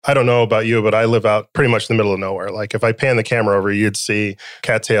I don't know about you, but I live out pretty much in the middle of nowhere. Like if I pan the camera over, you'd see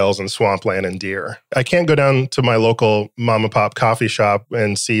cattails and swampland and deer. I can't go down to my local mom and pop coffee shop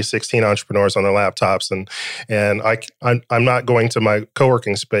and see 16 entrepreneurs on their laptops. And I'm not going to my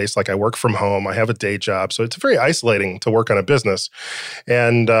co-working space. Like I work from home. I have a day job. So it's very isolating to work on a business.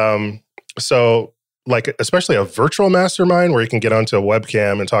 And so like especially a virtual mastermind where you can get onto a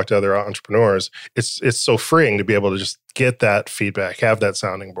webcam and talk to other entrepreneurs, it's so freeing to be able to just get that feedback, have that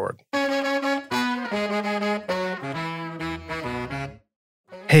sounding board.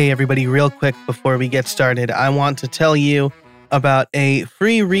 Hey everybody, real quick before we get started, I want to tell you about a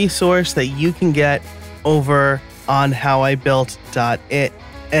free resource that you can get over on howibuilt.it.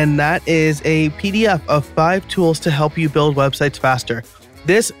 And that is a PDF of 5 tools to help you build websites faster.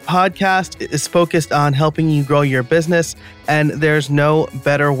 This podcast is focused on helping you grow your business, and there's no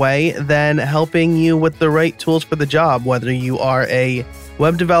better way than helping you with the right tools for the job, whether you are a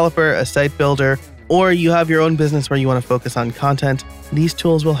web developer, a site builder, or you have your own business where you want to focus on content. These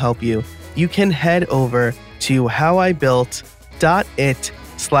tools will help you. You can head over to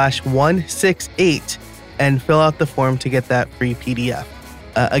howibuilt.it/168 and fill out the form to get that free PDF.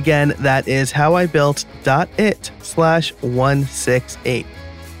 Again, that is howibuilt.it/168.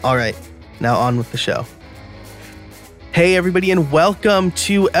 All right, now on with the show. Hey, everybody, and welcome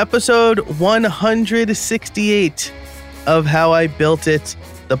to episode 168 of How I Built It,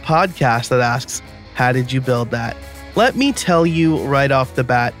 the podcast that asks, how did you build that? Let me tell you right off the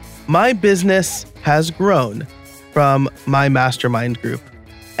bat, my business has grown from my mastermind group.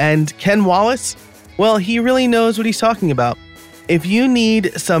 And Ken Wallace, well, he really knows what he's talking about. If you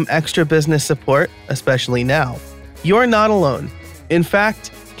need some extra business support, especially now, you're not alone. In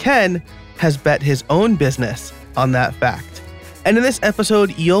fact, Ken has bet his own business on that fact. And in this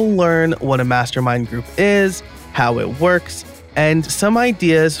episode, you'll learn what a mastermind group is, how it works, and some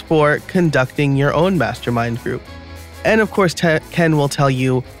ideas for conducting your own mastermind group. And of course, Ken will tell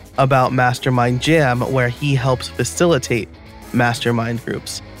you about Mastermind Jam, where he helps facilitate mastermind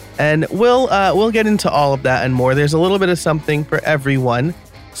groups. And we'll get into all of that and more. There's a little bit of something for everyone.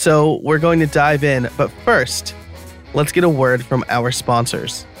 So we're going to dive in. But first, let's get a word from our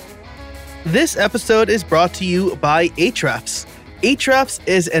sponsors. This episode is brought to you by Ahrefs. Ahrefs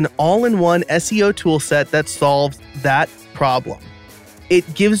is an all-in-one SEO toolset that solves that problem.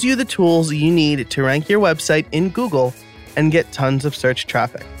 It gives you the tools you need to rank your website in Google and get tons of search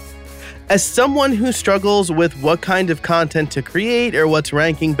traffic. As someone who struggles with what kind of content to create or what's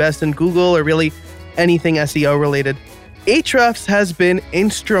ranking best in Google or really anything SEO related, Ahrefs has been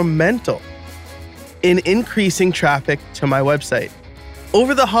instrumental in increasing traffic to my website.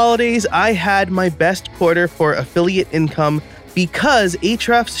 Over the holidays, I had my best quarter for affiliate income because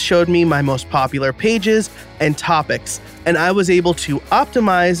Ahrefs showed me my most popular pages and topics, and I was able to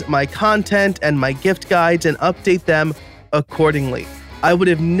optimize my content and my gift guides and update them accordingly. I would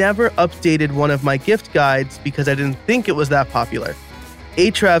have never updated one of my gift guides because I didn't think it was that popular.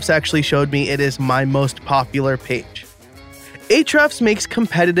 Ahrefs actually showed me it is my most popular page. Ahrefs makes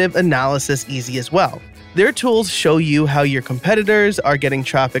competitive analysis easy as well. Their tools show you how your competitors are getting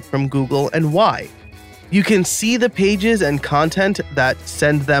traffic from Google and why. You can see the pages and content that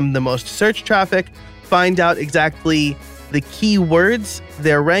send them the most search traffic, find out exactly the keywords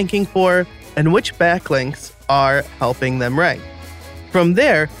they're ranking for, and which backlinks are helping them rank. From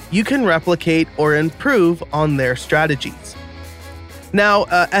there, you can replicate or improve on their strategies. Now,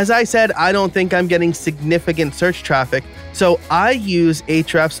 as I said, I don't think I'm getting significant search traffic, so I use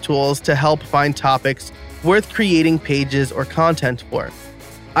Ahrefs tools to help find topics worth creating pages or content for.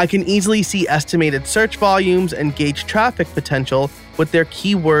 I can easily see estimated search volumes and gauge traffic potential with their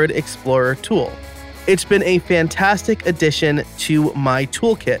Keyword Explorer tool. It's been a fantastic addition to my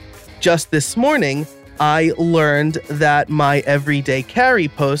toolkit. Just this morning, I learned that my everyday carry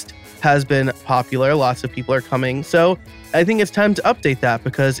post has been popular. Lots of people are coming. So I think it's time to update that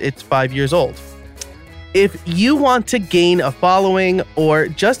because it's 5 years old. If you want to gain a following or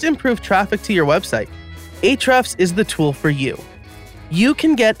just improve traffic to your website, Ahrefs is the tool for you. You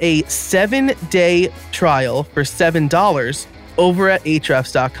can get a 7-day trial for $7 over at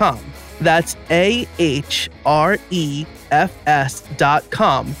ahrefs.com. That's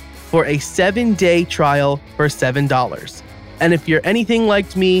ahrefs.com for a 7-day trial for $7. And if you're anything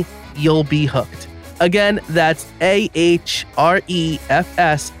like me, you'll be hooked. Again, that's ahrefs.com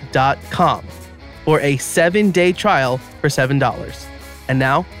for a 7-day trial for $7. And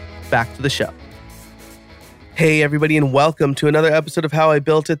now, back to the show. Hey, everybody, and welcome to another episode of How I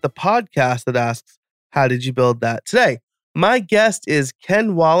Built It, the podcast that asks, how did you build that? Today, my guest is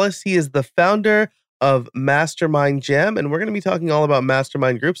Ken Wallace. He is the founder of Mastermind Jam, and we're going to be talking all about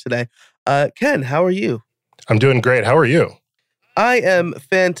mastermind groups today. Ken, how are you? I'm doing great. How are you? I am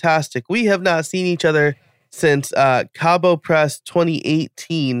fantastic. We have not seen each other since Cabo Press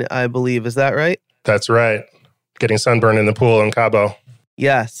 2018, I believe. Is that right? That's right. Getting sunburned in the pool in Cabo.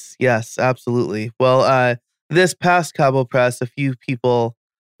 Yes, absolutely. Well, this past Cabo Press, a few people,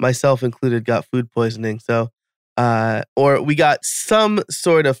 myself included, got food poisoning. So, or we got some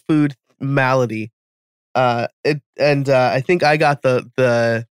sort of food malady. I think I got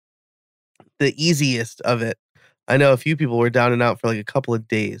the easiest of it. I know a few people were down and out for like a couple of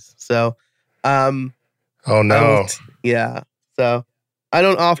days. So, oh no, yeah. So I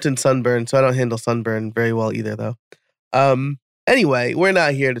don't often sunburn, so I don't handle sunburn very well either, though. Anyway, we're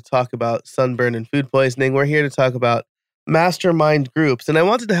not here to talk about sunburn and food poisoning. We're here to talk about mastermind groups. And I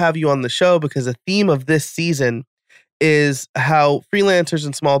wanted to have you on the show because the theme of this season is how freelancers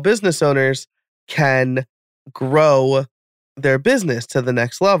and small business owners can grow their business to the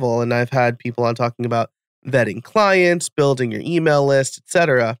next level. And I've had people on talking about vetting clients, building your email list,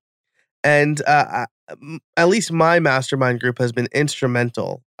 etc. And at least my mastermind group has been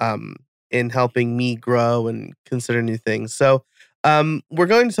instrumental in helping me grow and consider new things. So we're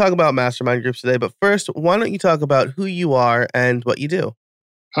going to talk about mastermind groups today. But first, why don't you talk about who you are and what you do?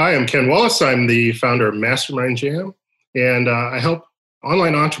 Hi, I'm Ken Wallace. I'm the founder of Mastermind Jam, and I help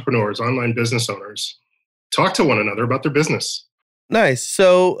online entrepreneurs, online business owners talk to one another about their business. Nice.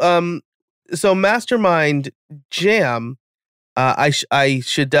 So, so Mastermind Jam, I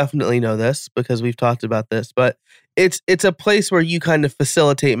should definitely know this because we've talked about this, but it's a place where you kind of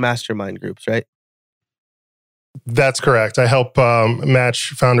facilitate mastermind groups, right? That's correct. I help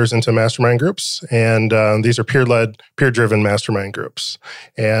match founders into mastermind groups, and these are peer-led, peer-driven mastermind groups.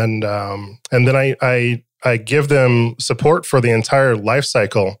 And then I give them support for the entire life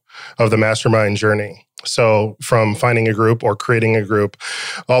cycle of the mastermind journey. So from finding a group or creating a group,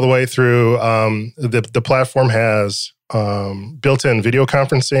 all the way through the platform has built-in video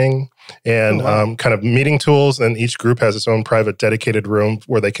conferencing and kind of meeting tools, and each group has its own private dedicated room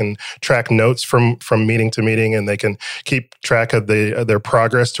where they can track notes from meeting to meeting, and they can keep track of their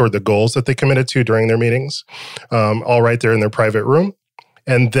progress toward the goals that they committed to during their meetings, all right there in their private room.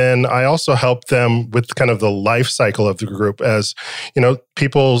 And then I also help them with kind of the life cycle of the group. As you know,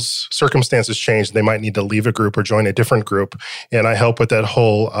 people's circumstances change. They might need to leave a group or join a different group. And I help with that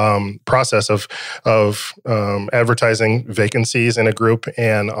whole process of advertising vacancies in a group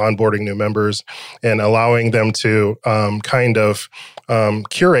and onboarding new members and allowing them to kind of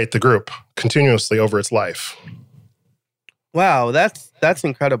curate the group continuously over its life. Wow, that's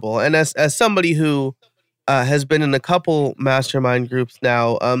incredible. And as somebody who has been in a couple mastermind groups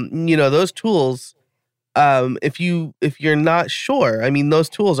now, those tools, if you're not sure, I mean, those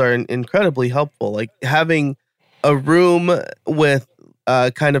tools are incredibly helpful. Like having a room with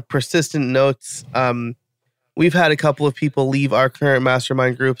kind of persistent notes. We've had a couple of people leave our current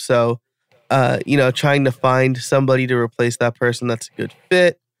mastermind group. So, trying to find somebody to replace that person that's a good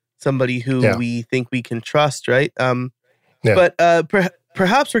fit, somebody who we think we can trust, right? But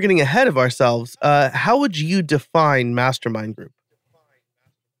perhaps we're getting ahead of ourselves. How would you define mastermind group?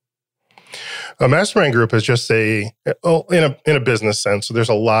 A mastermind group is just in a business sense. So there's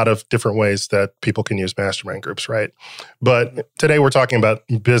a lot of different ways that people can use mastermind groups, right? But today we're talking about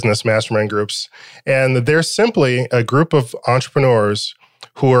business mastermind groups, and they're simply a group of entrepreneurs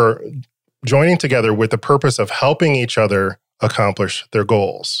who are joining together with the purpose of helping each other accomplish their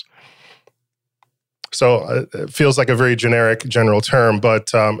goals. So it feels like a very generic, general term,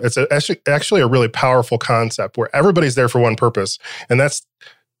 but it's actually a really powerful concept where everybody's there for one purpose, and that's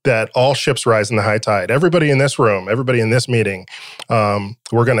that all ships rise in the high tide. Everybody in this room, everybody in this meeting,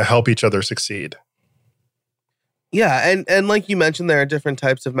 we're going to help each other succeed. Yeah, and like you mentioned, there are different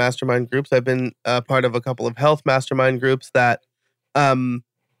types of mastermind groups. I've been part of a couple of health mastermind groups that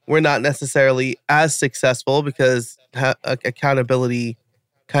were not necessarily as successful because accountability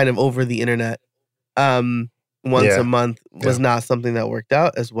kind of over the internet once a month was not something that worked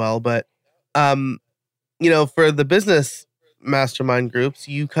out as well. But, for the business mastermind groups,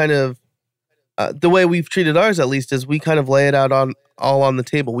 you kind of, the way we've treated ours at least is we kind of lay it out all on the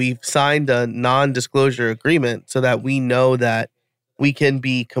table. We've signed a non-disclosure agreement so that we know that we can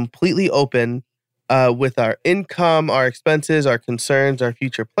be completely open with our income, our expenses, our concerns, our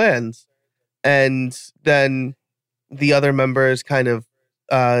future plans. And then the other members kind of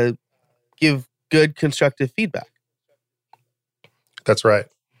give good constructive feedback. That's right.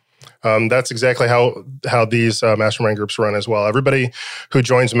 That's exactly how these mastermind groups run as well. Everybody who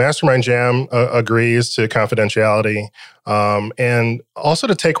joins Mastermind Jam agrees to confidentiality and also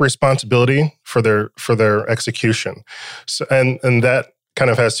to take responsibility for their execution. So, and that kind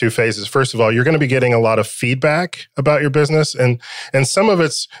of has two phases. First of all, you're going to be getting a lot of feedback about your business, and some of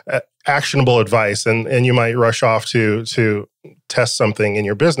it's actionable advice, and you might rush off to test something in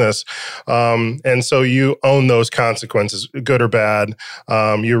your business. And so you own those consequences, good or bad.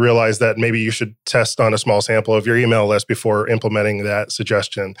 You realize that maybe you should test on a small sample of your email list before implementing that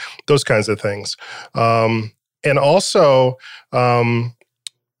suggestion, those kinds of things. And also,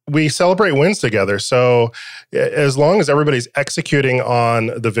 we celebrate wins together. So as long as everybody's executing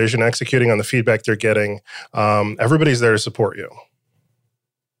on the vision, executing on the feedback they're getting, everybody's there to support you.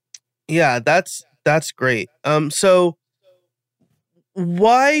 Yeah, that's great. So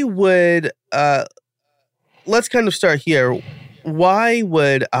why would let's kind of start here. Why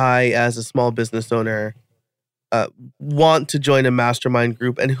would I, as a small business owner, want to join a mastermind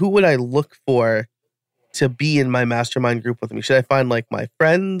group, and who would I look for to be in my mastermind group with me? Should I find like my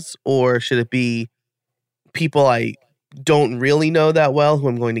friends, or should it be people I don't really know that well who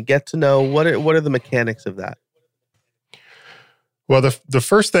I'm going to get to know? What are the mechanics of that? Well, the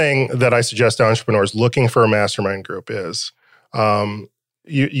first thing that I suggest to entrepreneurs looking for a mastermind group is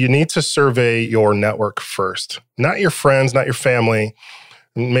you need to survey your network first. Not your friends, not your family,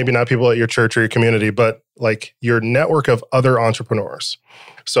 maybe not people at your church or your community, but like your network of other entrepreneurs.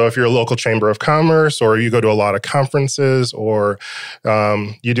 So if you're a local chamber of commerce, or you go to a lot of conferences, or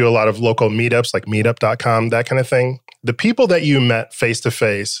you do a lot of local meetups like meetup.com, that kind of thing, the people that you met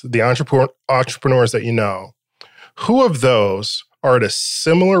face-to-face, the entrepreneurs that you know, who of those are at a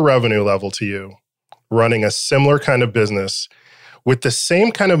similar revenue level to you, running a similar kind of business with the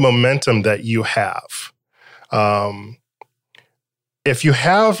same kind of momentum that you have? If you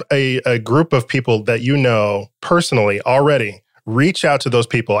have a group of people that you know personally already, reach out to those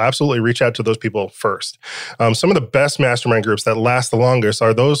people. Absolutely reach out to those people first. Some of the best mastermind groups that last the longest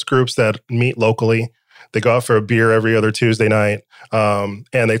are those groups that meet locally. They go out for a beer every other Tuesday night, and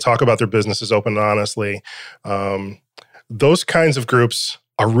they talk about their businesses open and honestly. Those kinds of groups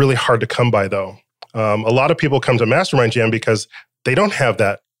are really hard to come by, though. A lot of people come to Mastermind Jam because they don't have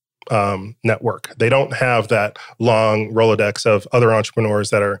that network. They don't have that long Rolodex of other entrepreneurs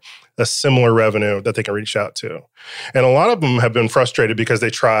that are a similar revenue that they can reach out to. And a lot of them have been frustrated because they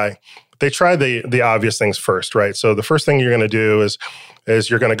try the obvious things first, right? So the first thing you're going to do is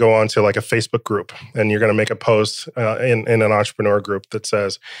you're going to go on to like a Facebook group, and you're going to make a post in an entrepreneur group that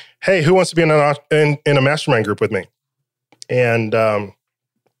says, "Hey, who wants to be in a mastermind group with me?" And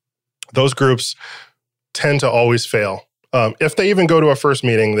those groups tend to always fail. If they even go to a first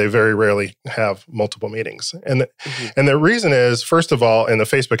meeting, they very rarely have multiple meetings. And the reason is, first of all, the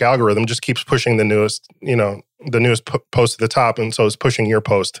Facebook algorithm just keeps pushing the newest post to the top, and so it's pushing your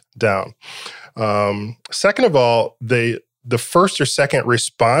post down. Second of all, the first or second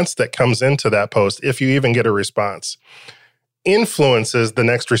response that comes into that post, if you even get a response, influences the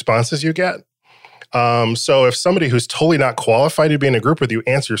next responses you get. So if somebody who's totally not qualified to be in a group with you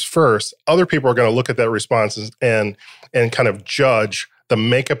answers first, other people are going to look at that response and kind of judge the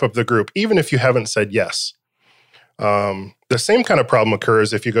makeup of the group, even if you haven't said yes. The same kind of problem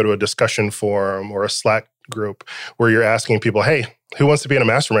occurs if you go to a discussion forum or a Slack group where you're asking people, "Hey, who wants to be in a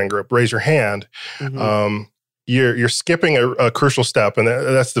mastermind group? Raise your hand." Mm-hmm. You're skipping a crucial step, and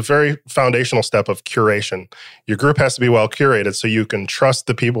that's the very foundational step of curation. Your group has to be well curated so you can trust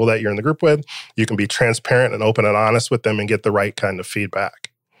the people that you're in the group with. You can be transparent and open and honest with them and get the right kind of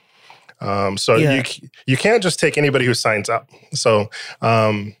feedback. You can't just take anybody who signs up. So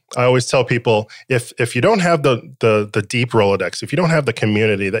I always tell people, if you don't have the deep Rolodex, if you don't have the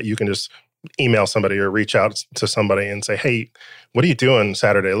community that you can just email somebody or reach out to somebody and say, "Hey, what are you doing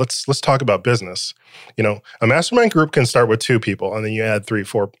Saturday? Let's talk about business." A mastermind group can start with 2 people, and then you add 3,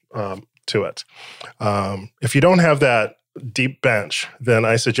 4 to it. If you don't have that deep bench, then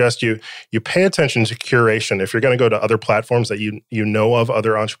I suggest you pay attention to curation. If you're going to go to other platforms that you know of,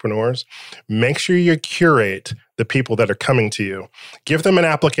 other entrepreneurs, make sure you curate the people that are coming to you. Give them an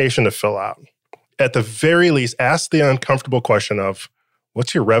application to fill out. At the very least, ask the uncomfortable question of,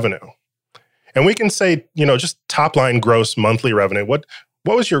 "What's your revenue?" And we can say, just top line gross monthly revenue. What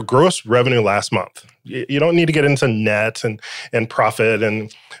was your gross revenue last month? You don't need to get into net and profit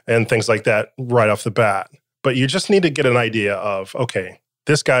and things like that right off the bat. But you just need to get an idea of, okay,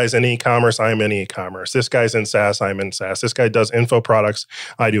 this guy's in e-commerce, I'm in e-commerce. This guy's in SaaS, I'm in SaaS. This guy does info products,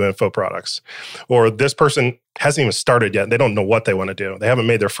 I do info products. Or this person hasn't even started yet. They don't know what they want to do. They haven't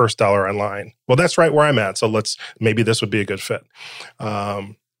made their first dollar online. Well, that's right where I'm at. So maybe this would be a good fit.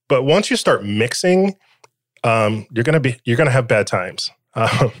 But once you start mixing, you're gonna have bad times.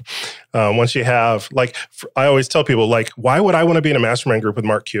 Once you have, like, I always tell people, like, why would I want to be in a mastermind group with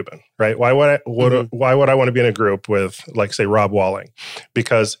Mark Cuban, right? Why would I want to be in a group with, like, say, Rob Walling?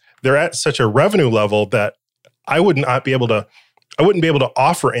 Because they're at such a revenue level that I wouldn't be able to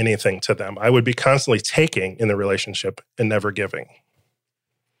offer anything to them. I would be constantly taking in the relationship and never giving.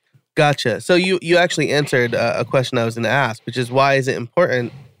 Gotcha. So you actually answered a question I was going to ask, which is, why is it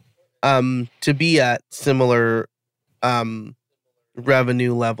important to be at similar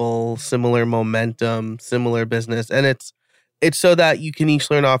revenue level, similar momentum, similar business? And it's so that you can each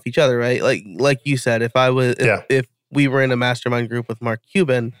learn off each other, right? Like you said, if we were in a mastermind group with Mark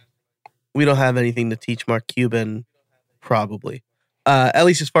Cuban, we don't have anything to teach Mark Cuban, probably, at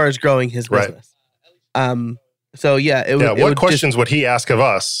least as far as growing his business. Right. So yeah, what questions would he ask of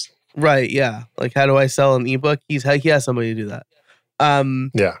us? Right. Yeah. Like, how do I sell an ebook? He has somebody to do that.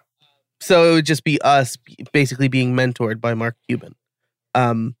 Yeah. So it would just be us basically being mentored by Mark Cuban.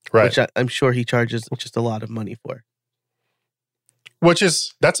 Right. Which I'm sure he charges just a lot of money for.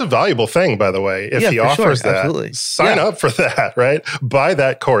 That's a valuable thing, by the way. If he offers that, absolutely. Sign up for that, right? Buy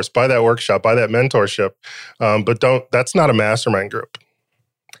that course, buy that workshop, buy that mentorship. But that's not a mastermind group.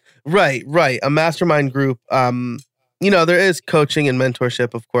 Right. A mastermind group, there is coaching and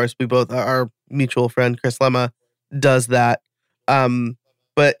mentorship, of course. Our mutual friend, Chris Lemma, does that.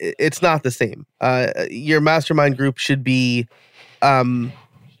 But it's not the same. Your mastermind group should be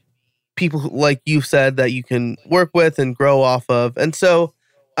people who, like you said, that you can work with and grow off of. And so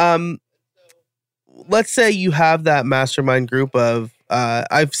let's say you have that mastermind group of,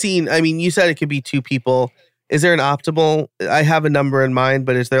 you said it could be 2 people. Is there an optimal? I have a number in mind,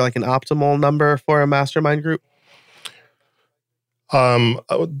 but is there like an optimal number for a mastermind group?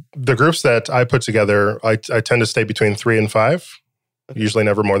 The groups that I put together, I tend to stay between 3 and 5, usually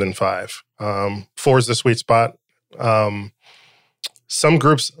never more than 5. 4 is the sweet spot. Some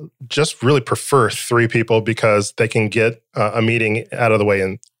groups just really prefer 3 people because they can get a meeting out of the way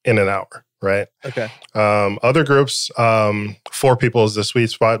in an hour, right? Okay. Other groups, 4 people is the sweet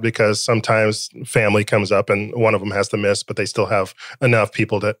spot because sometimes family comes up and one of them has to miss, but they still have enough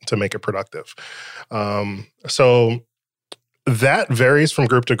people to make it productive. So that varies from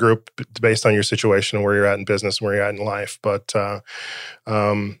group to group based on your situation and where you're at in business and where you're at in life. But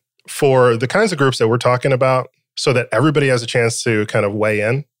for the kinds of groups that we're talking about, so that everybody has a chance to kind of weigh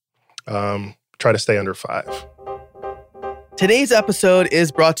in, try to stay under 5. Today's episode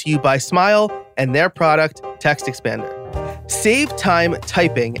is brought to you by Smile and their product, Text Expander. Save time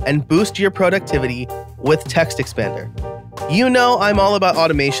typing and boost your productivity with Text Expander. You know I'm all about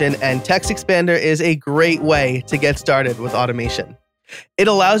automation, and Text Expander is a great way to get started with automation. It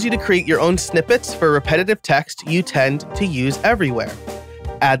allows you to create your own snippets for repetitive text you tend to use everywhere.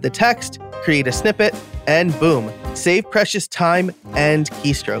 Add the text, create a snippet, and boom, save precious time and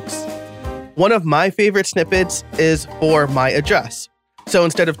keystrokes. One of my favorite snippets is for my address. So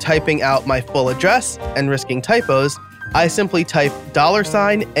instead of typing out my full address and risking typos, I simply type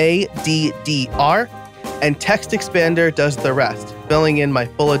 $ADDR, and Text Expander does the rest, filling in my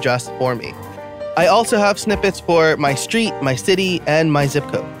full address for me. I also have snippets for my street, my city, and my zip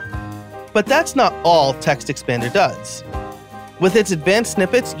code. But that's not all Text Expander does. With its advanced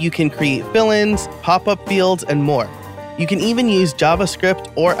snippets, you can create fill-ins, pop-up fields, and more. You can even use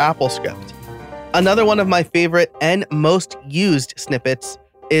JavaScript or AppleScript. Another one of my favorite and most used snippets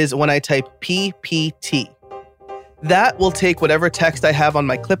is when I type PPT. That will take whatever text I have on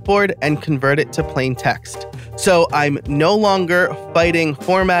my clipboard and convert it to plain text. So I'm no longer fighting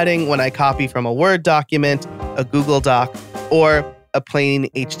formatting when I copy from a Word document, a Google Doc, or a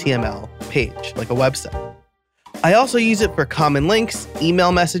plain HTML page, like a website. I also use it for common links,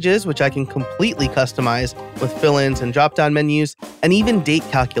 email messages, which I can completely customize with fill-ins and drop-down menus, and even date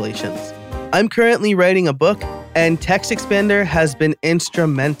calculations. I'm currently writing a book, and Text Expander has been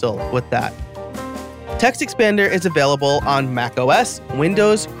instrumental with that. Text Expander is available on macOS,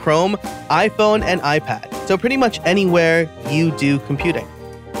 Windows, Chrome, iPhone, and iPad, so pretty much anywhere you do computing.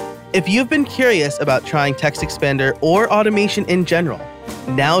 If you've been curious about trying Text Expander or automation in general,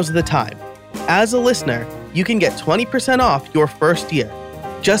 now's the time. As a listener, you can get 20% off your first year.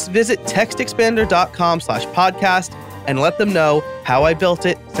 Just visit textexpander.com/podcast and let them know How I Built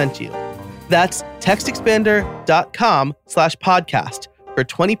It sent you. That's textexpander.com/podcast for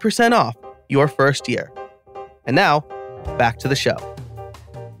 20% off your first year. And now, back to the show.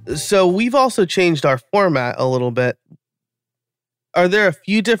 So we've also changed our format a little bit. Are there a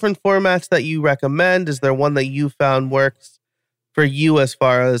few different formats that you recommend? Is there one that you found works for you as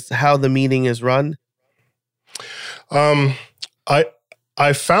far as how the meeting is run?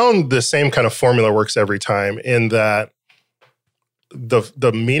 I found the same kind of formula works every time in that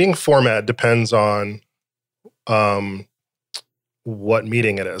the meeting format depends on what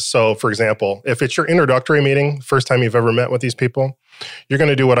meeting it is. So, for example, if it's your introductory meeting, first time you've ever met with these people, you're going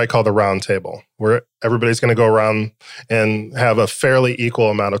to do what I call the round table, where everybody's going to go around and have a fairly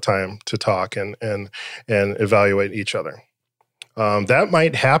equal amount of time to talk and evaluate each other. That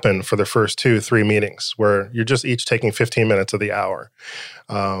might happen for the first 2-3 meetings, where you're just each taking 15 minutes of the hour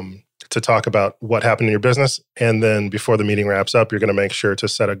to talk about what happened in your business. And then before the meeting wraps up, you're going to make sure to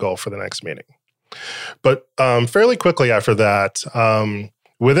set a goal for the next meeting. But fairly quickly after that,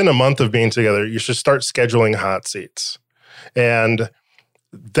 within a month of being together, you should start scheduling hot seats. And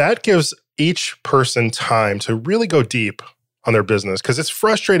that gives each person time to really go deep on their business, because it's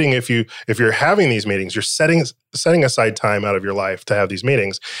frustrating if you're having these meetings, you're setting aside time out of your life to have these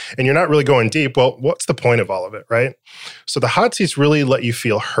meetings, and you're not really going deep. Well, what's the point of all of it, right? So the hot seats really let you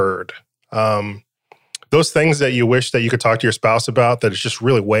feel heard. Those things that you wish that you could talk to your spouse about that is just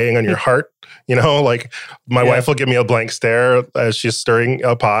really weighing on your heart, like my wife will give me a blank stare as she's stirring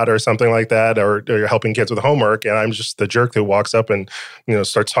a pot or something like that, or you're helping kids with homework, and I'm just the jerk that walks up and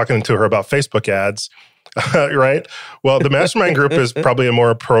starts talking to her about Facebook ads, right? Well, the mastermind group is probably a more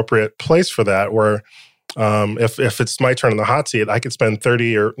appropriate place for that, where if it's my turn on the hot seat, I could spend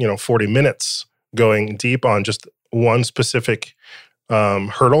 30 or 40 minutes going deep on just one specific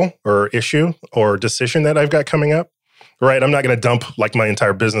hurdle or issue or decision that I've got coming up, right? I'm not going to dump like my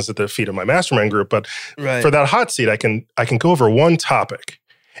entire business at the feet of my mastermind group, but for that hot seat, I can go over one topic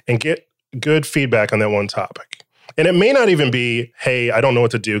and get good feedback on that one topic. And it may not even be, hey, I don't know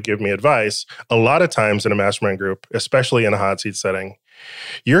what to do, give me advice. A lot of times in a mastermind group, especially in a hot seat setting,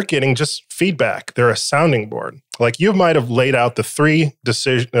 you're getting just feedback. They're a sounding board. Like you might have laid out the three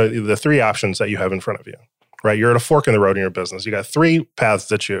options that you have in front of you. Right, you're at a fork in the road in your business. You got 3 paths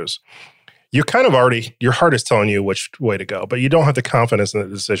to choose. You kind of already, your heart is telling you which way to go, but you don't have the confidence in the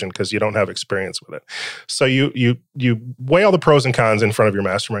decision because you don't have experience with it. So you weigh all the pros and cons in front of your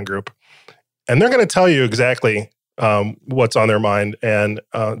mastermind group, and they're going to tell you exactly what's on their mind and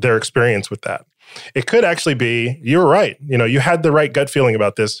their experience with that. It could actually be, you're right. You had the right gut feeling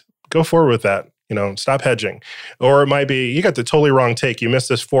about this. Go forward with that. Stop hedging. Or it might be, you got the totally wrong take. You missed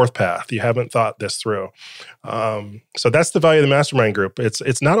this 4th path. You haven't thought this through. So that's the value of the mastermind group.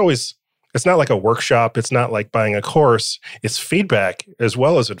 It's not like a workshop. It's not like buying a course. It's feedback as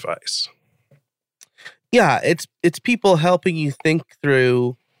well as advice. Yeah, it's people helping you think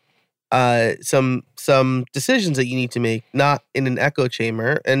through some decisions that you need to make, not in an echo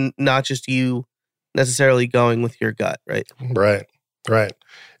chamber, and not just you necessarily going with your gut, right? Right.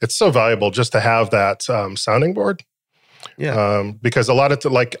 It's so valuable just to have that sounding board. Yeah. Because a lot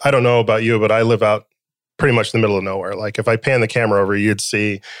of, I don't know about you, but I live out pretty much in the middle of nowhere. Like if I pan the camera over, you'd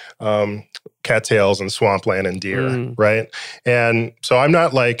see cattails and swampland and deer, right? And so I'm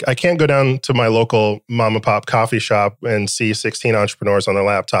not I can't go down to my local mom and pop coffee shop and see 16 entrepreneurs on their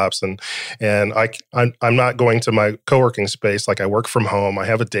laptops. And I'm not going to my co-working space. Like I work from home. I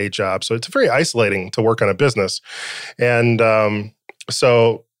have a day job. So it's very isolating to work on a business. And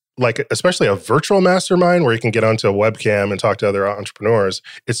so especially a virtual mastermind where you can get onto a webcam and talk to other entrepreneurs,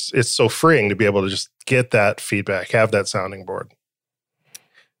 it's so freeing to be able to just get that feedback, have that sounding board.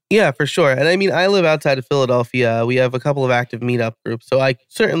 Yeah, for sure. And I mean, I live outside of Philadelphia. We have a couple of active meetup groups, so I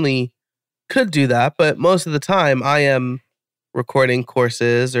certainly could do that. But most of the time, I am recording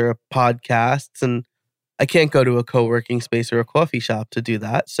courses or podcasts, and I can't go to a co-working space or a coffee shop to do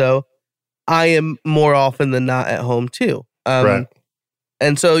that. So I am more often than not at home too. Right.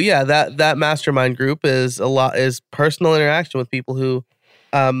 And so, yeah, that mastermind group is personal interaction with people who,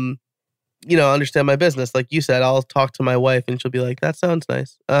 understand my business. Like you said, I'll talk to my wife and she'll be like, "That sounds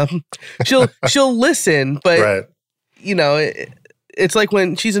nice." She'll listen, but right. It's like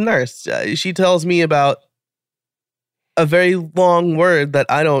when she's a nurse. She tells me about a very long word that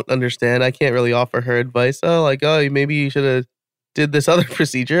I don't understand. I can't really offer her advice. Maybe you should have did this other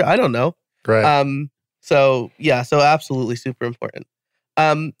procedure. I don't know. Right. So absolutely super important.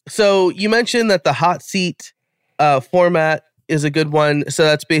 So you mentioned that the hot seat format is a good one. So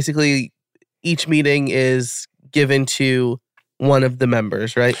that's basically each meeting is given to one of the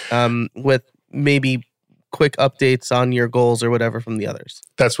members, right? With maybe quick updates on your goals or whatever from the others.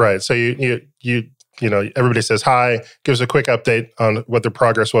 That's right. So you everybody says hi, gives a quick update on what their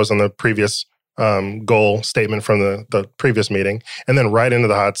progress was on the previous goal statement from the previous meeting, and then right into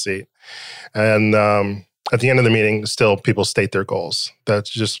the hot seat. And at the end of the meeting, still people state their goals. That's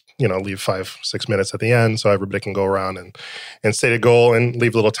just, leave 5-6 minutes at the end so everybody can go around and state a goal and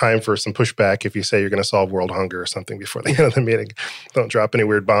leave a little time for some pushback if you say you're going to solve world hunger or something before the end of the meeting. Don't drop any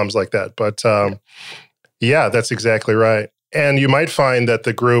weird bombs like that. But yeah, that's exactly right. And you might find that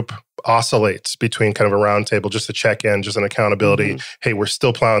the group oscillates between kind of a round table, just a check-in, just an accountability. Hey, we're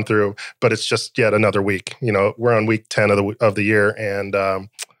still plowing through, but it's just yet another week. We're on week 10 of the year, and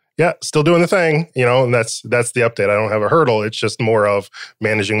still doing the thing. And that's the update. I don't have a hurdle. It's just more of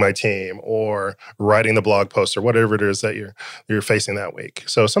managing my team or writing the blog post or whatever it is that you're facing that week.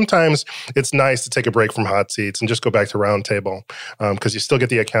 So sometimes it's nice to take a break from hot seats and just go back to round table because you still get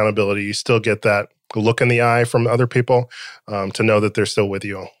the accountability. You still get that look in the eye from other people to know that they're still with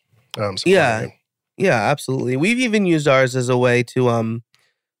you. Yeah, absolutely. We've even used ours as a way to,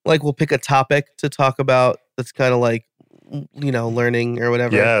 we'll pick a topic to talk about that's kind of like, learning or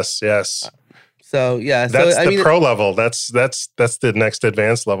whatever. Yes. So yeah, that's the pro level. That's the next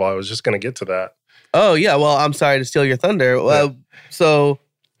advanced level. I was just going to get to that. Oh yeah. Well, I'm sorry to steal your thunder. So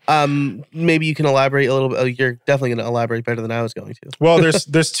maybe you can elaborate a little bit. You're definitely going to elaborate better than I was going to. Well,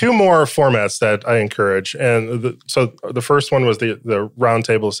 there's two more formats that I encourage, and so the first one was the round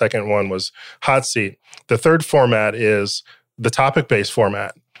table. The second one was hot seat. The third format is the topic-based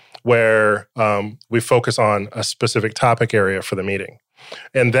format, where we focus on a specific topic area for the meeting.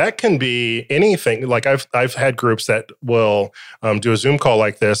 And that can be anything. Like I've had groups that will do a Zoom call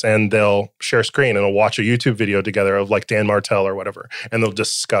like this, and they'll share screen and they'll watch a YouTube video together of like Dan Martell or whatever, and they'll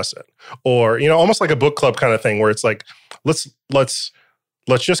discuss it. Or, almost like a book club kind of thing where it's like, let's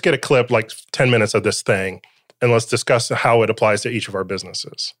just get a clip, like 10 minutes of this thing, and let's discuss how it applies to each of our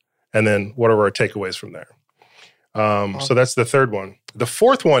businesses. And then what are our takeaways from there? So that's the third one. The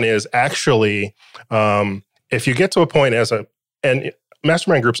fourth one is actually, if you get to a point and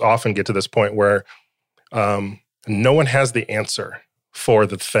mastermind groups often get to this point where no one has the answer for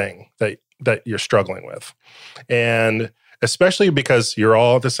the thing that you're struggling with. And especially because you're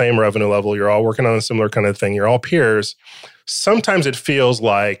all at the same revenue level, you're all working on a similar kind of thing, you're all peers, sometimes it feels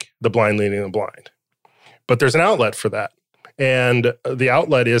like the blind leading the blind. But there's an outlet for that. And the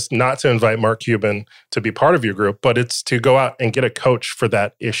outlet is not to invite Mark Cuban to be part of your group, but it's to go out and get a coach for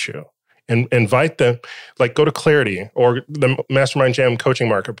that issue and invite them, like go to Clarity or the Mastermind Jam coaching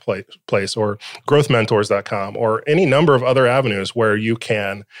marketplace or growthmentors.com or any number of other avenues where you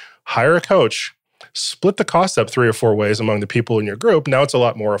can hire a coach, split the cost up 3 or 4 ways among the people in your group. Now it's a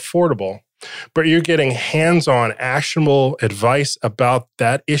lot more affordable, but you're getting hands-on actionable advice about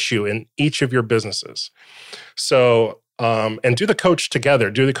that issue in each of your businesses. So, and do the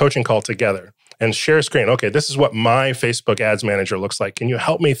coaching call together and share a screen. Okay, this is what my Facebook ads manager looks like. Can you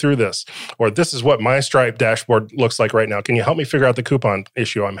help me through this? Or this is what my Stripe dashboard looks like right now. Can you help me figure out the coupon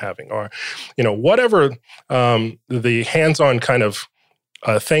issue I'm having? Or, whatever the hands-on kind of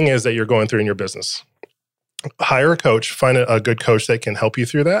thing is that you're going through in your business. Hire a coach, find a good coach that can help you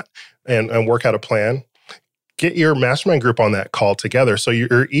through that and work out a plan. Get your mastermind group on that call together so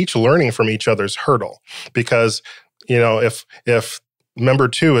you're each learning from each other's hurdle. Because if member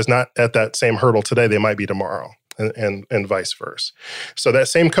 2 is not at that same hurdle today, they might be tomorrow, and vice versa. So that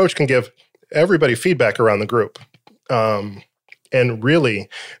same coach can give everybody feedback around the group. And really,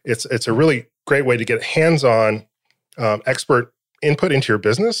 it's a really great way to get hands-on expert input into your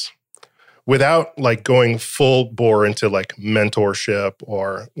business without like going full bore into like mentorship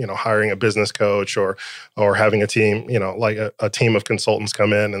or, hiring a business coach or having a team, like a team of consultants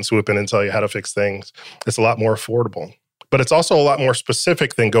come in and swoop in and tell you how to fix things. It's a lot more affordable, but it's also a lot more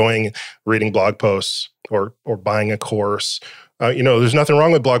specific than reading blog posts or buying a course. There's nothing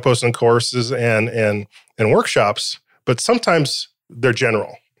wrong with blog posts and courses and workshops, but sometimes they're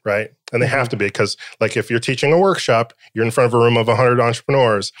general, right? And they have to be, because like if you're teaching a workshop, you're in front of a room of 100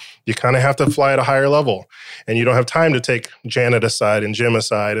 entrepreneurs, you kind of have to fly at a higher level. And you don't have time to take Janet aside and Jim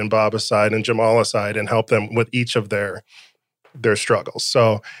aside and Bob aside and Jamal aside and help them with each of their struggles.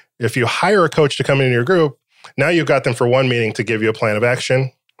 So if you hire a coach to come into your group, now you've got them for one meeting to give you a plan of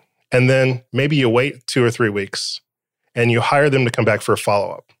action. And then maybe you wait 2 or 3 weeks and you hire them to come back for a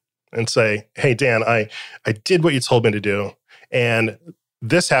follow-up and say, hey, Dan, I did what you told me to do. And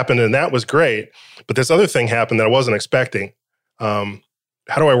this happened and that was great, but this other thing happened that I wasn't expecting. How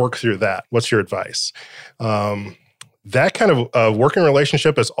do I work through that? What's your advice? That kind of working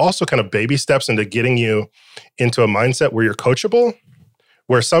relationship is also kind of baby steps into getting you into a mindset where you're coachable,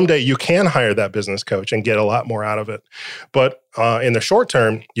 where someday you can hire that business coach and get a lot more out of it. But in the short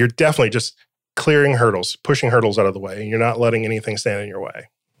term, you're definitely just clearing hurdles, pushing hurdles out of the way, and you're not letting anything stand in your way.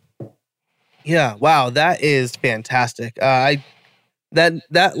 Yeah. Wow. That is fantastic.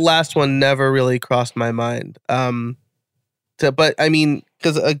 That last one never really crossed my mind. But I mean,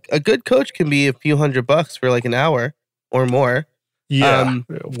 because a good coach can be a few $100 for like an hour or more. Yeah,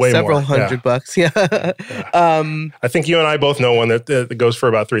 way several more. $100. Yeah. I think you and I both know one that goes for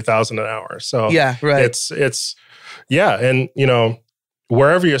about $3,000 an hour. So yeah, right. It's and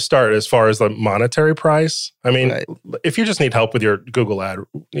wherever you start as far as the monetary price, I mean, if you just need help with your Google ad,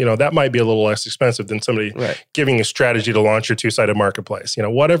 that might be a little less expensive than somebody giving you a strategy to launch your two-sided marketplace.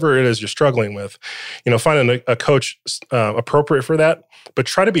 Whatever it is you're struggling with, finding a coach appropriate for that, but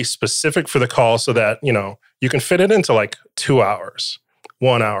try to be specific for the call so that, you can fit it into like 2 hours,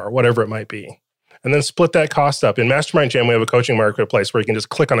 1 hour, whatever it might be. And then split that cost up. In Mastermind Jam, we have a coaching marketplace where you can just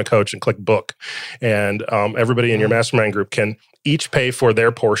click on a coach and click book. And everybody in your mastermind group can each pay for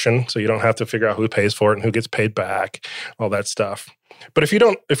their portion. So you don't have to figure out who pays for it and who gets paid back, all that stuff. But if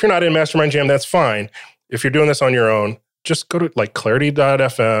you're not in Mastermind Jam, that's fine. If you're doing this on your own, just go to like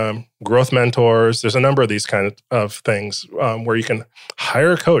Clarity.fm, Growth Mentors. There's a number of these kind of things where you can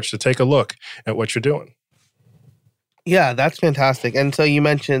hire a coach to take a look at what you're doing. Yeah, that's fantastic. And so you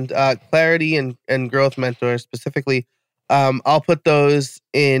mentioned Clarity and Growth Mentors specifically. I'll put those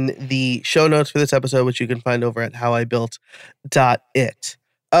in the show notes for this episode, which you can find over at howibuilt.it.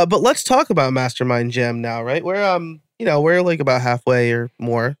 But let's talk about Mastermind Jam now, right? We're like about halfway or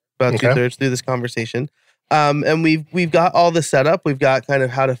more, about 2/3 through this conversation. And we've got all the setup. We've got kind of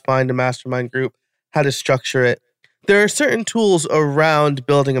how to find a mastermind group, how to structure it. There are certain tools around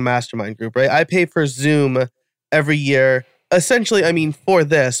building a mastermind group, right? I pay for Zoom every year, essentially, I mean, for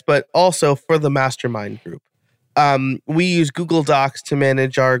this, but also for the mastermind group. We use Google Docs to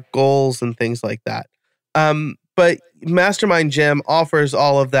manage our goals and things like that. But Mastermind Jam offers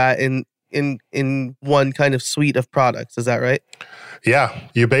all of that in one kind of suite of products. Is that right? Yeah.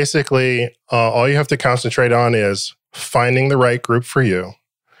 You basically, all you have to concentrate on is finding the right group for you.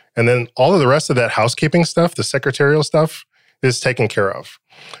 And then all of the rest of that housekeeping stuff, the secretarial stuff, is taken care of.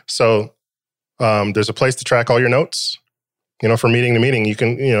 So there's a place to track all your notes. From meeting to meeting, you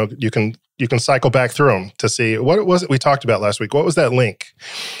can cycle back through them to see what was it we talked about last week. What was that link?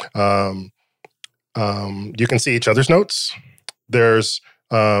 You can see each other's notes. There's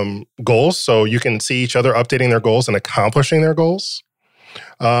goals, so you can see each other updating their goals and accomplishing their goals.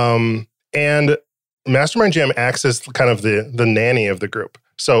 And Mastermind Jam acts as kind of the nanny of the group.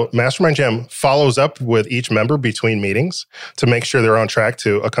 So Mastermind Jam follows up with each member between meetings to make sure they're on track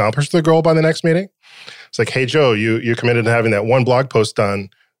to accomplish their goal by the next meeting. It's like, hey, Joe, you committed to having that one blog post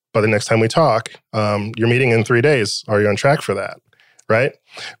done by the next time we talk. You're meeting in 3 days. Are you on track for that? Right?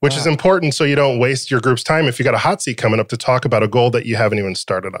 Which is important so you don't waste your group's time if you got a hot seat coming up to talk about a goal that you haven't even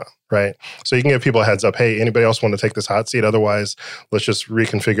started on, right? So you can give people a heads up, hey, anybody else want to take this hot seat? Otherwise, let's just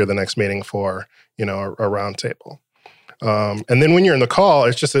reconfigure the next meeting for, a round table. And then when you're in the call,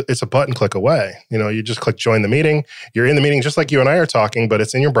 it's a button click away. You just click join the meeting. You're in the meeting just like you and I are talking, but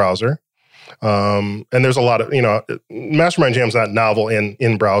it's in your browser. And there's a lot of, Mastermind Jam's not novel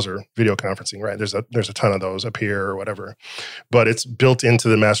in browser video conferencing, right? There's a ton of those up here or whatever, but it's built into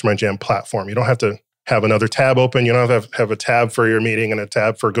the Mastermind Jam platform. You don't have to have another tab open. You don't have to have a tab for your meeting and a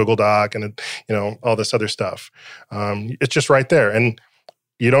tab for Google Doc and, all this other stuff. It's just right there. And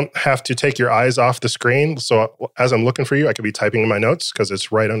you don't have to take your eyes off the screen. So as I'm looking for you, I could be typing in my notes because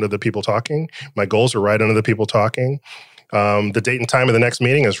it's right under the people talking. My goals are right under the people talking. The date and time of the next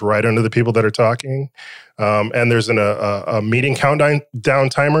meeting is right under the people that are talking. And there's a meeting countdown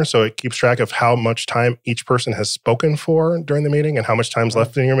timer. So it keeps track of how much time each person has spoken for during the meeting and how much time's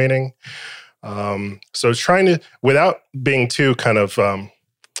left in your meeting. So it's trying to, without being too kind of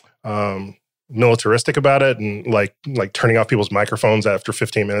militaristic about it and like turning off people's microphones after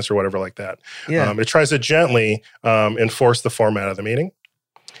 15 minutes or whatever like that. Yeah. It tries to gently enforce the format of the meeting.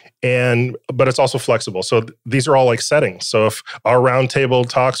 But it's also flexible. So these are all like settings. So if our roundtable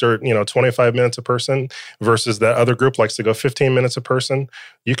talks are, 25 minutes a person versus that other group likes to go 15 minutes a person,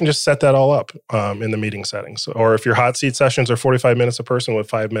 you can just set that all up in the meeting settings. Or if your hot seat sessions are 45 minutes a person with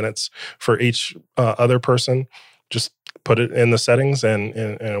 5 minutes for each other person, just put it in the settings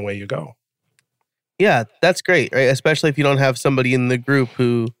and away you go. Yeah, that's great, right? Especially if you don't have somebody in the group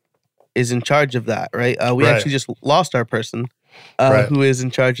who is in charge of that, right? We actually just lost our person who is in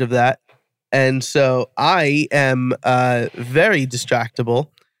charge of that. And so I am very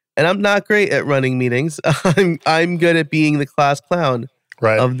distractible, and I'm not great at running meetings. I'm good at being the class clown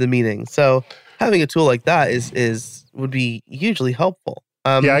of the meeting. So having a tool like that would be hugely helpful.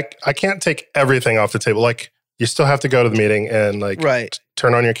 I can't take everything off the table. Like, you still have to go to the meeting and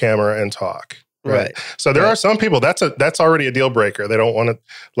turn on your camera and talk. Right. So there are some people that's already a deal breaker. They don't want to,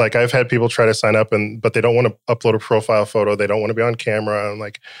 like, I've had people try to sign up but they don't want to upload a profile photo. They don't want to be on camera. I'm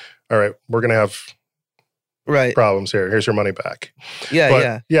like, all right, we're going to have problems here. Here's your money back.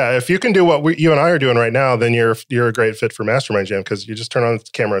 Yeah. If you can do what you and I are doing right now, then you're a great fit for Mastermind Jam, because you just turn on the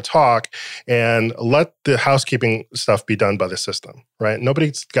camera and talk and let the housekeeping stuff be done by the system, right?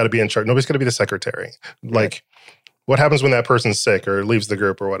 Nobody's got to be in charge. Nobody's got to be the secretary. Like, what happens when that person's sick or leaves the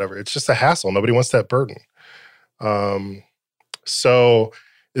group or whatever? It's just a hassle. Nobody wants that burden. So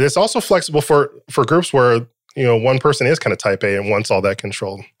it's also flexible for groups where, one person is kind of type A and wants all that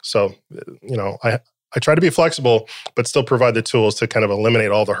control. So, I try to be flexible, but still provide the tools to kind of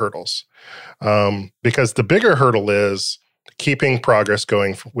eliminate all the hurdles. Because the bigger hurdle is keeping progress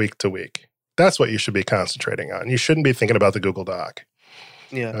going from week to week. That's what you should be concentrating on. You shouldn't be thinking about the Google Doc.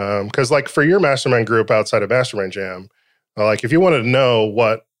 Yeah. Because like for your mastermind group outside of Mastermind Jam, like if you wanted to know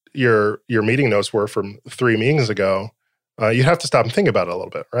what your meeting notes were from 3 meetings ago, you'd have to stop and think about it a little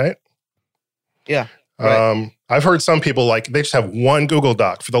bit, right? Yeah. Right. I've heard some people, like, they just have one Google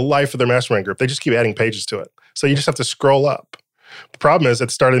Doc for the life of their mastermind group. They just keep adding pages to it. So you just have to scroll up. The problem is at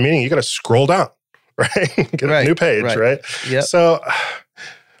the start of the meeting, you got to scroll down, right? Get a new page, right? Yep. So I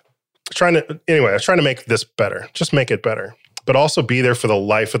was trying to make this better. Just make it better. But also be there for the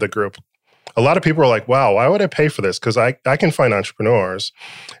life of the group. A lot of people are like, wow, why would I pay for this? Because I can find entrepreneurs.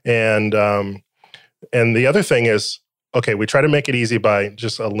 And the other thing is, okay, we try to make it easy by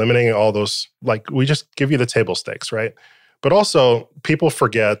just eliminating all those, like, we just give you the table stakes, right? But also, people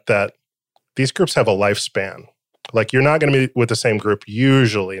forget that these groups have a lifespan. Like, you're not going to be with the same group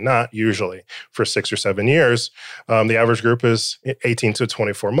not usually, for 6 or 7 years. The average group is 18 to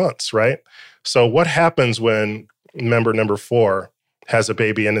 24 months, right? So what happens when member number 4 has a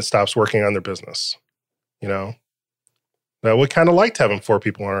baby and it stops working on their business? Now, we kind of liked having 4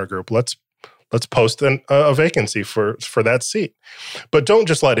 people in our group. Let's post a vacancy for that seat. But don't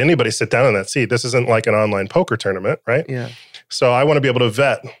just let anybody sit down in that seat. This isn't like an online poker tournament, right? Yeah. So I want to be able to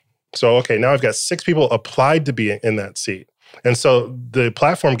vet. So, okay, now I've got 6 people applied to be in that seat. And so the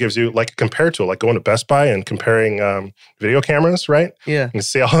platform gives you like a compare tool, like going to Best Buy and comparing video cameras, right? Yeah. You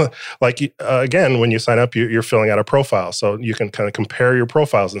see all, like, again, when you sign up, you're filling out a profile. So you can kind of compare your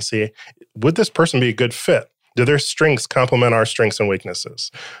profiles and see, would this person be a good fit? Do their strengths complement our strengths and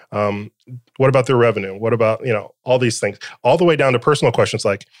weaknesses? What about their revenue? What about, all these things? All the way down to personal questions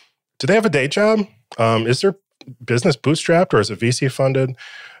like, do they have a day job? Is their business bootstrapped or is it VC funded?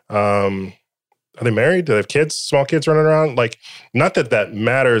 Are they married? Do they have kids, small kids running around? Like, not that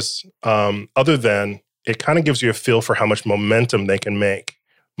matters, other than it kind of gives you a feel for how much momentum they can make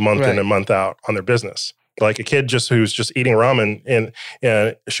month in and month out on their business. Like a kid who's just eating ramen and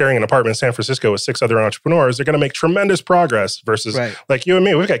sharing an apartment in San Francisco with 6 other entrepreneurs, they're going to make tremendous progress versus like you and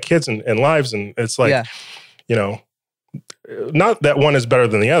me. We've got kids and lives, and it's like, not that one is better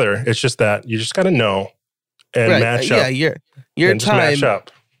than the other. It's just that you just got to know and match up. Yeah, your time. Match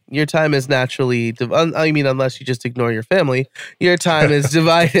up. Your time is naturally, unless you just ignore your family, your time is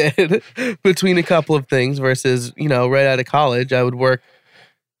divided between a couple of things versus, right out of college, I would work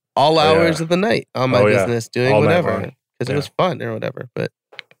all hours of the night on my business doing all whatever because it was fun or whatever. But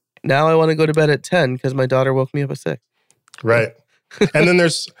now I want to go to bed at 10 because my daughter woke me up at 6. Right. And then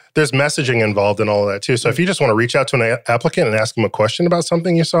there's messaging involved in all of that too. So if you just want to reach out to an applicant and ask them a question about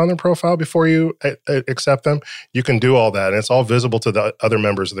something you saw on their profile before you accept them, you can do all that. And it's all visible to the other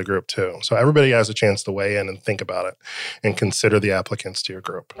members of the group too. So everybody has a chance to weigh in and think about it and consider the applicants to your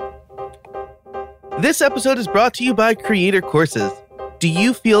group. This episode is brought to you by Creator Courses. Do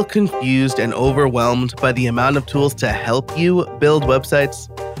you feel confused and overwhelmed by the amount of tools to help you build websites?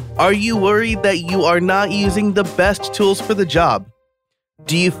 Are you worried that you are not using the best tools for the job?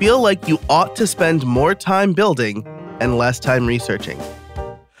 Do you feel like you ought to spend more time building and less time researching?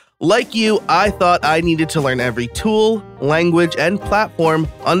 Like you, I thought I needed to learn every tool, language, and platform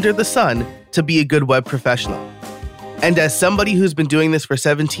under the sun to be a good web professional. And as somebody who's been doing this for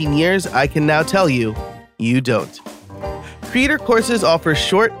 17 years, I can now tell you, you don't. Creator Courses offers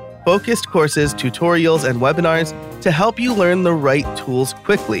short, focused courses, tutorials, and webinars to help you learn the right tools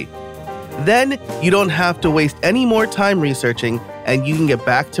quickly. Then, you don't have to waste any more time researching, and you can get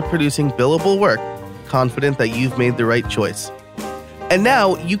back to producing billable work, confident that you've made the right choice. And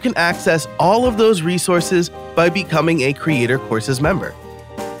now, you can access all of those resources by becoming a Creator Courses member.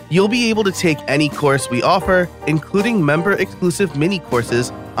 You'll be able to take any course we offer, including member-exclusive mini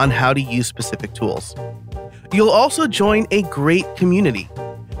courses on how to use specific tools. You'll also join a great community,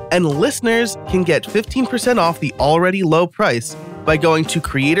 and listeners can get 15% off the already low price by going to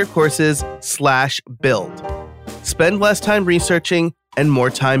creatorcourses.com/build. Spend less time researching and more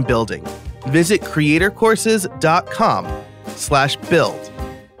time building. Visit creatorcourses.com/build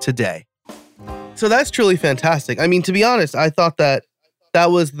today. So that's truly fantastic. I mean, to be honest, I thought that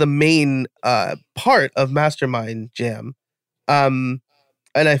was the main part of Mastermind Jam. And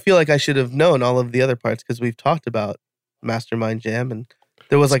I feel like I should have known all of the other parts because we've talked about Mastermind Jam, and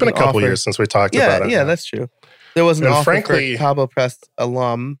there was it's been a couple years since we talked about it. Yeah, that's true. There was an offer frankly, for Cabo Press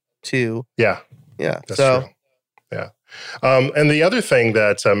alum too. Yeah. That's true. Yeah. And the other thing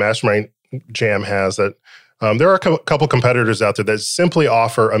that Mastermind Jam has that there are a couple competitors out there that simply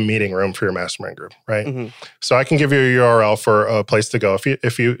offer a meeting room for your mastermind group, right? Mm-hmm. So I can give you a URL for a place to go.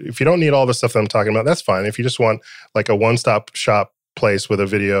 If you don't need all the stuff that I'm talking about, that's fine. If you just want like a one-stop shop place with a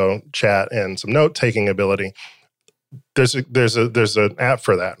video chat and some note-taking ability, there's an app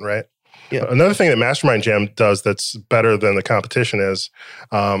for that, right? Yeah. Another thing that Mastermind Jam does that's better than the competition is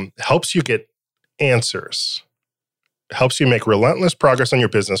helps you get answers. Helps you make relentless progress on your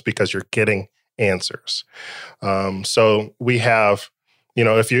business because you're getting answers. So we have,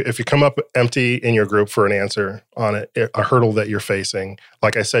 if you come up empty in your group for an answer on a hurdle that you're facing,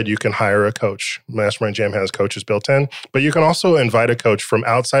 like I said, you can hire a coach. Mastermind Jam has coaches built in, but you can also invite a coach from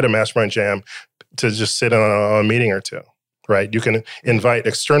outside of Mastermind Jam to just sit on a meeting or two, right? You can invite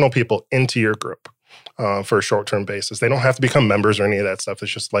external people into your group for a short-term basis. They don't have to become members or any of that stuff.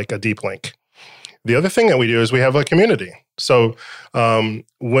 It's just like a deep link. The other thing that we do is we have a community. So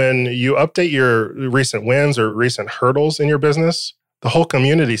when you update your recent wins or recent hurdles in your business, the whole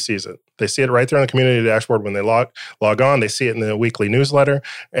community sees it. They see it right there on the community dashboard when they log on. They see it in the weekly newsletter,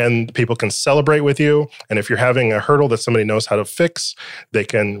 and people can celebrate with you. And if you're having a hurdle that somebody knows how to fix, they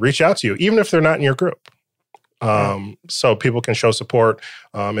can reach out to you, even if they're not in your group. So people can show support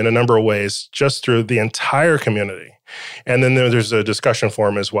in a number of ways just through the entire community. And then there's a discussion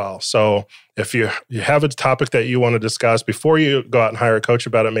forum as well. So if you have a topic that you want to discuss before you go out and hire a coach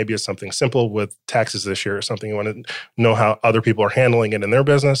about it, maybe it's something simple with taxes this year or something, you want to know how other people are handling it in their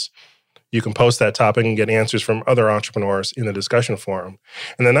business, you can post that topic and get answers from other entrepreneurs in the discussion forum.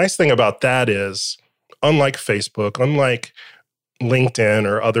 And the nice thing about that is, unlike Facebook, unlike LinkedIn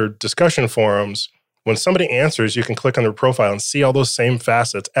or other discussion forums, when somebody answers, you can click on their profile and see all those same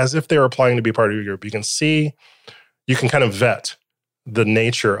facets as if they're applying to be part of your group. You can kind of vet the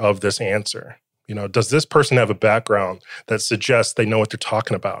nature of this answer. Does this person have a background that suggests they know what they're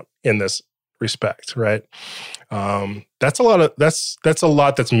talking about in this respect, right? That's a lot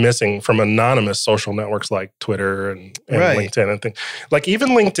that's missing from anonymous social networks like Twitter and Right. LinkedIn and things. Like even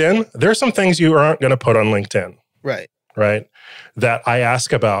LinkedIn, there's some things you aren't going to put on LinkedIn, Right. that I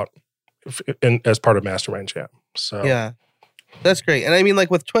ask about as part of Mastermind Jam. So Yeah, that's great. And I mean, like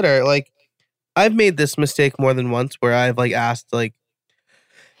with Twitter, like I've made this mistake more than once where I've like asked like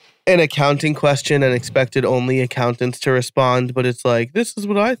an accounting question and expected only accountants to respond, but it's like, this is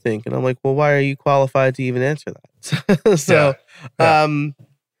what I think. And I'm like, well, why are you qualified to even answer that? So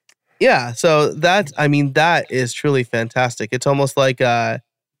that is truly fantastic. It's almost like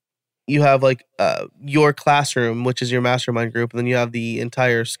you have like your classroom, which is your mastermind group, and then you have the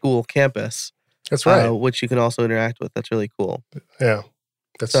entire school campus. That's right. Which you can also interact with. That's really cool. Yeah,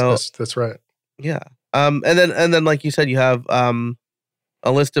 that's right. Yeah. And then like you said, you have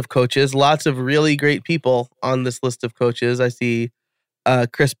a list of coaches, lots of really great people on this list of coaches. I see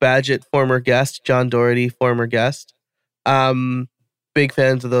Chris Badgett, former guest, John Doherty, former guest. Big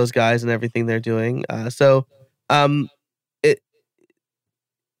fans of those guys and everything they're doing.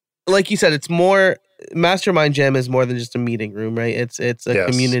 Like you said, it's more, Mastermind Jam is more than just a meeting room, right? It's a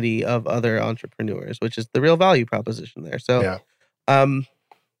community of other entrepreneurs, which is the real value proposition there. So,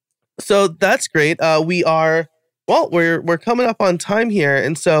 so that's great. We're coming up on time here.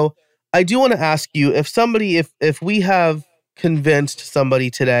 And so I do want to ask you if we have convinced somebody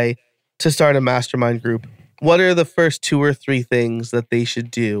today to start a mastermind group, what are the first 2 or 3 things that they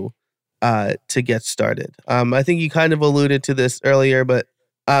should do to get started? I think you kind of alluded to this earlier, but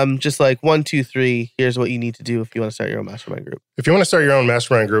just like 1, 2, 3, here's what you need to do if you want to start your own mastermind group. If you want to start your own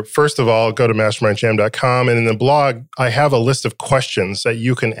mastermind group, first of all, go to mastermindjam.com. And in the blog, I have a list of questions that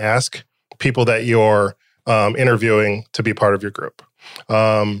you can ask people that you're interviewing to be part of your group.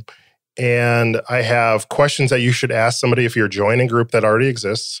 And I have questions that you should ask somebody if you're joining a group that already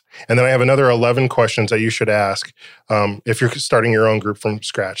exists. And then I have another 11 questions that you should ask if you're starting your own group from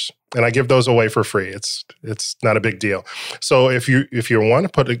scratch. And I give those away for free. It's not a big deal. So if you want to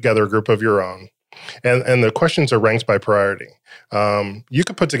put together a group of your own, and the questions are ranked by priority, you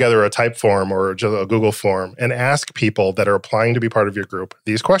could put together a type form or just a Google form and ask people that are applying to be part of your group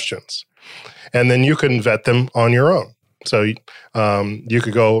these questions. And then you can vet them on your own. So you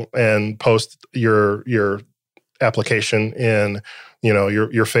could go and post your application in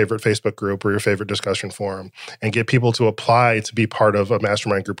your favorite Facebook group or your favorite discussion forum, and get people to apply to be part of a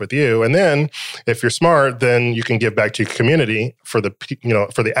mastermind group with you. And then if you're smart, then you can give back to your community for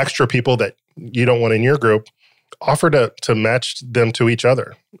the extra people that you don't want in your group. Offer to match them to each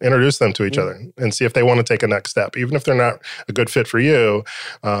other, introduce them to each other, and see if they want to take a next step. Even if they're not a good fit for you,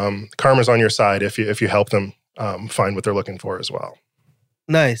 karma's on your side if you help them find what they're looking for as well.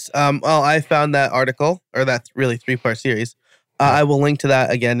 Nice. Well, I found that article, or that really 3-part series. I will link to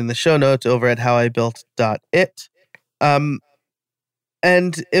that again in the show notes over at howibuilt.it. And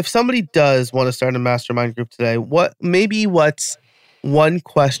if somebody does want to start a mastermind group today, what's one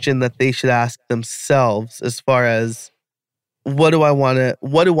question that they should ask themselves as far as what do I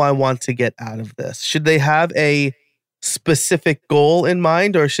want to get out of this? Should they have a specific goal in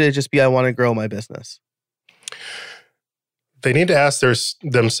mind, or should it just be I want to grow my business? They need to ask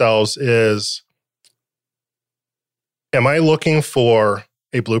themselves is, am I looking for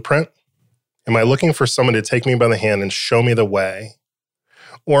a blueprint? Am I looking for someone to take me by the hand and show me the way?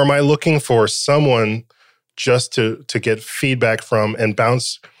 Or am I looking for someone just to get feedback from and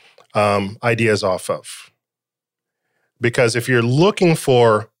bounce ideas off of? Because if you're looking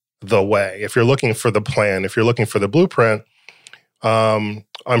for the way, if you're looking for the plan, if you're looking for the blueprint, I'm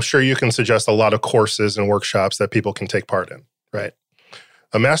sure you can suggest a lot of courses and workshops that people can take part in, right?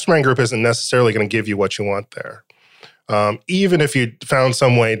 A mastermind group isn't necessarily going to give you what you want there. Even if you found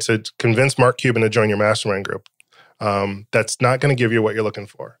some way to convince Mark Cuban to join your mastermind group, that's not going to give you what you're looking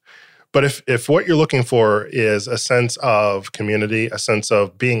for. But if what you're looking for is a sense of community, a sense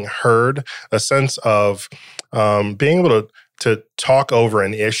of being heard, a sense of being able to talk over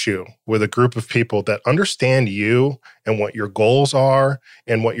an issue with a group of people that understand you and what your goals are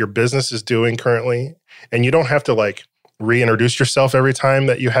and what your business is doing currently, and you don't have to reintroduce yourself every time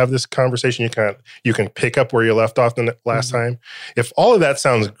that you have this conversation. You can pick up where you left off the last time. If all of that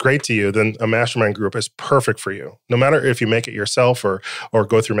sounds great to you, then a mastermind group is perfect for you. No matter if you make it yourself or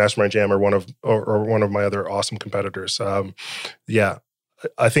go through Mastermind Jam or one of my other awesome competitors.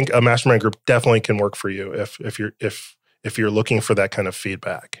 I think a mastermind group definitely can work for you if you're looking for that kind of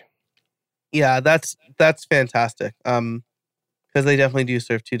feedback. Yeah, that's fantastic. Because they definitely do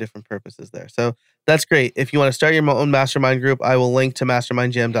serve two different purposes there. So that's great. If you want to start your own mastermind group, I will link to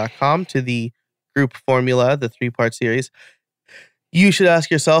mastermindjam.com to the group formula, the 3-part series. You should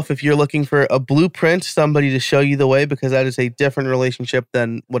ask yourself if you're looking for a blueprint, somebody to show you the way, because that is a different relationship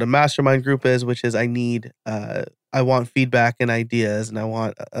than what a mastermind group is, which is I want feedback and ideas, and I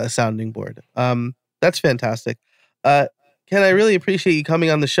want a sounding board. That's fantastic. Ken, I really appreciate you coming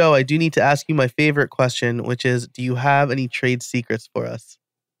on the show. I do need to ask you my favorite question, which is, do you have any trade secrets for us?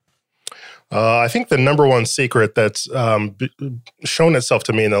 I think the number one secret that's shown itself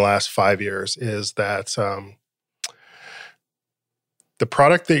to me in the last 5 years is that the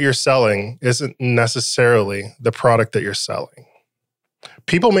product that you're selling isn't necessarily the product that you're selling.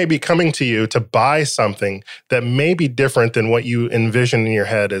 People may be coming to you to buy something that may be different than what you envision in your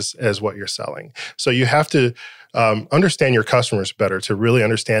head as what you're selling. So you have to understand your customers better to really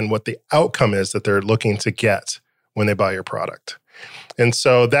understand what the outcome is that they're looking to get when they buy your product. And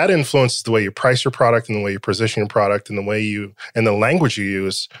so that influences the way you price your product and the way you position your product and the language you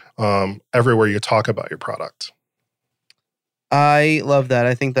use everywhere you talk about your product. I love that.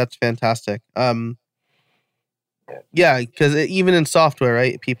 I think that's fantastic. Yeah, because even in software,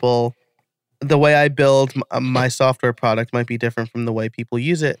 right? The way I build my software product might be different from the way people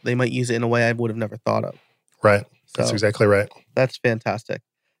use it. They might use it in a way I would have never thought of. Right. That's exactly right. That's fantastic.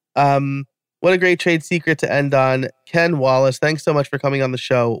 What a great trade secret to end on. Ken Wallace, thanks so much for coming on the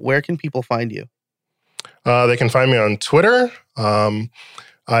show. Where can people find you? They can find me on Twitter.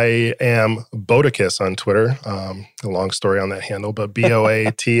 I am Boticus on Twitter. A long story on that handle, but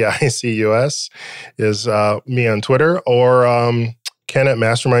BOATICUS is me on Twitter, or Ken at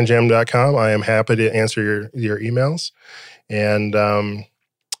mastermindjam.com. I am happy to answer your emails and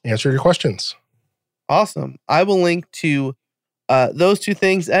answer your questions. Awesome. I will link to those two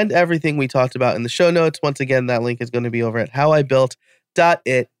things and everything we talked about in the show notes. Once again, that link is going to be over at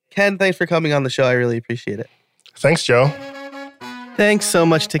howibuilt.it. Ken, thanks for coming on the show. I really appreciate it. Thanks, Joe. Thanks so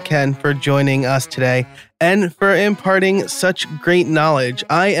much to Ken for joining us today and for imparting such great knowledge.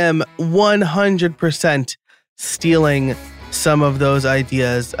 I am 100% stealing some of those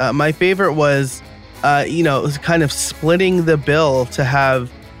ideas. My favorite was, kind of splitting the bill to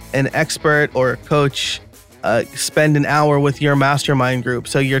have an expert or a coach spend an hour with your mastermind group.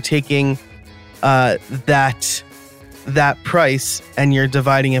 So you're taking that price and you're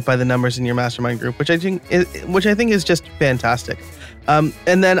dividing it by the numbers in your mastermind group, which I think is just fantastic. And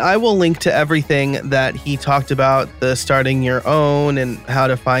then I will link to everything that he talked about, the starting your own and how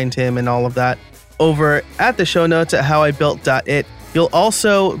to find him and all of that, over at the show notes at howibuilt.it. You'll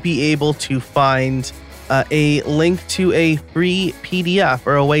also be able to find a link to a free PDF,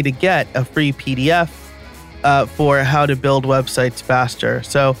 or a way to get a free PDF for how to build websites faster.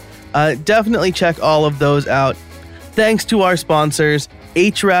 So definitely check all of those out. Thanks to our sponsors,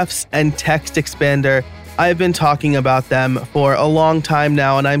 Ahrefs and TextExpander. I've been talking about them for a long time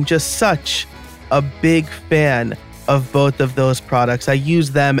now, and I'm just such a big fan of both of those products. I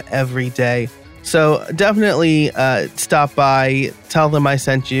use them every day. So definitely stop by, tell them I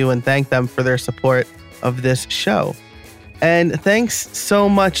sent you, and thank them for their support of this show. And thanks so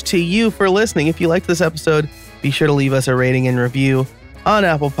much to you for listening. If you liked this episode, be sure to leave us a rating and review on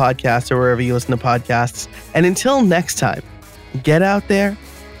Apple Podcasts or wherever you listen to podcasts. And until next time, get out there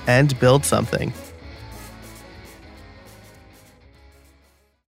and build something.